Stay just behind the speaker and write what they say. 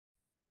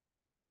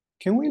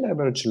Can we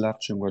leverage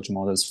large language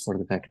models for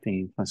detecting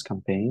influence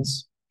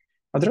campaigns?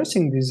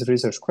 Addressing this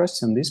research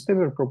question, this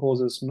paper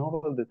proposes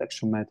novel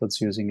detection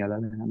methods using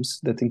LLMs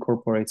that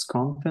incorporates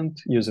content,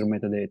 user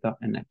metadata,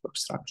 and network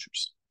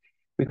structures.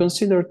 We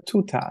consider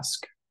two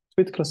tasks,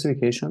 tweet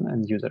classification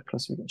and user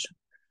classification.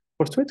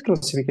 For tweet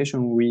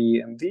classification,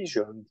 we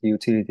envision the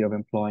utility of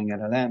employing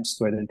LLMs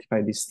to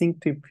identify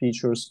distinctive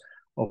features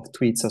of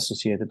tweets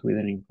associated with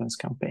an influence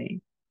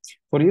campaign.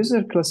 For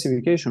user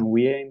classification,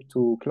 we aim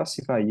to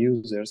classify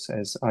users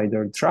as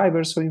either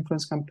drivers of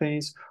influence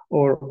campaigns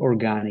or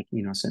organic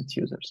innocent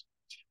users.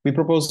 We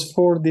propose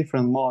 4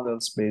 different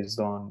models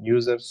based on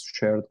users'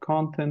 shared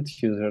content,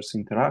 users'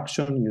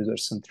 interaction, user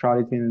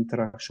centrality in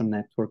interaction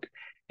network,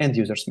 and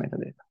users'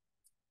 metadata.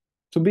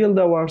 To build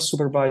our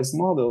supervised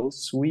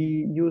models,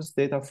 we use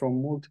data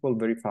from multiple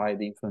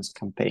verified influence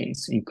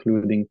campaigns,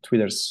 including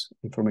Twitter's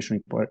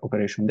information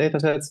operation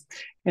datasets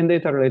and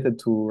data related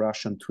to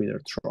Russian Twitter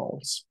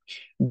trolls.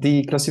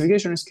 The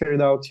classification is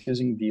carried out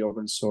using the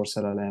open source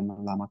LLM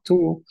Llama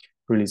 2,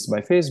 released by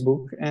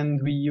Facebook,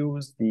 and we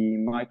use the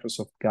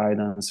Microsoft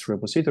guidance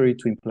repository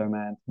to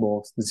implement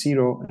both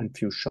zero and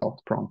few-shot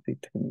prompting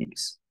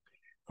techniques.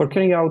 For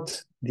carrying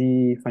out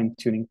the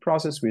fine-tuning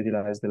process, we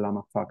utilize the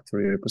Llama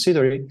Factory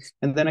repository,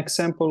 and an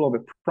example of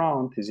a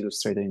prompt is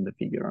illustrated in the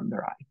figure on the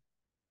right.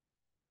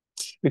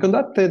 We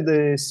conducted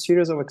a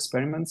series of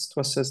experiments to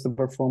assess the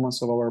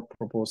performance of our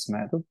proposed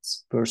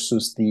methods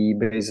versus the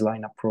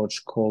baseline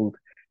approach called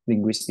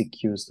linguistic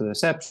cues to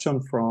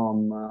deception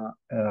from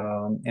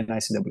an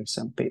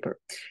ICWSM paper.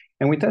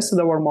 And we tested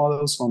our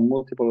models on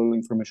multiple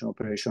information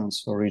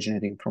operations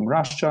originating from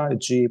Russia,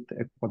 Egypt,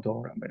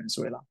 Ecuador, and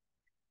Venezuela.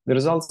 The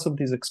results of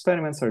these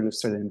experiments are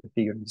illustrated in the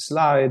figure in the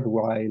slide,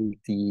 while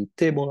the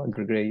table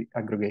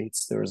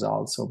aggregates the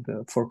results of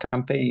the 4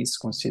 campaigns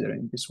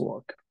considering this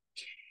work.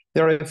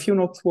 There are a few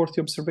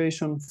noteworthy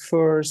observations.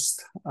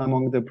 First,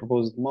 among the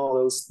proposed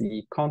models,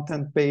 the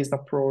content-based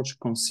approach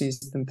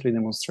consistently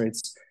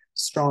demonstrates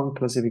strong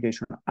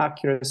classification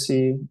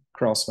accuracy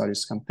across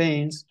various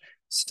campaigns.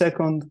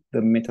 Second, the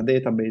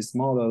metadata-based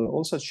model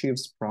also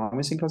achieves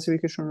promising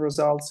classification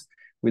results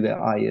with the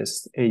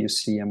highest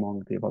AUC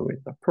among the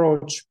evaluated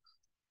approach.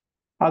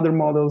 Other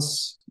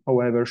models,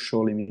 however,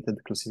 show limited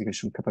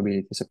classification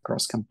capabilities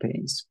across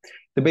campaigns.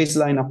 The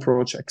baseline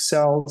approach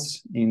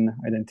excels in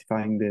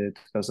identifying the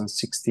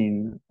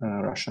 2016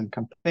 Russian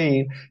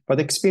campaign, but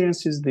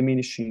experiences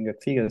diminishing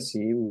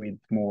efficacy with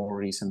more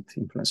recent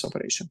influence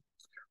operation.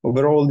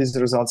 Overall, these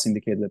results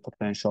indicate the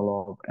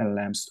potential of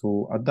LLMs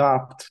to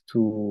adapt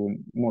to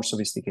more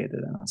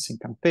sophisticated enhancing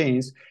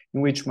campaigns in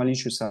which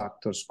malicious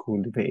actors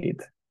could evade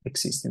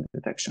existing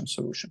detection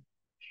solution.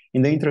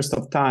 In the interest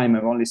of time,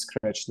 I've only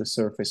scratched the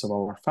surface of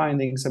our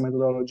findings and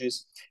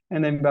methodologies,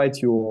 and I invite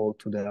you all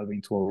to delve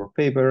into our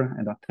paper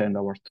and attend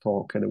our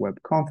talk at the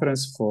web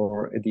conference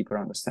for a deeper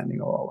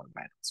understanding of our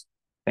methods.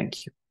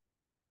 Thank you.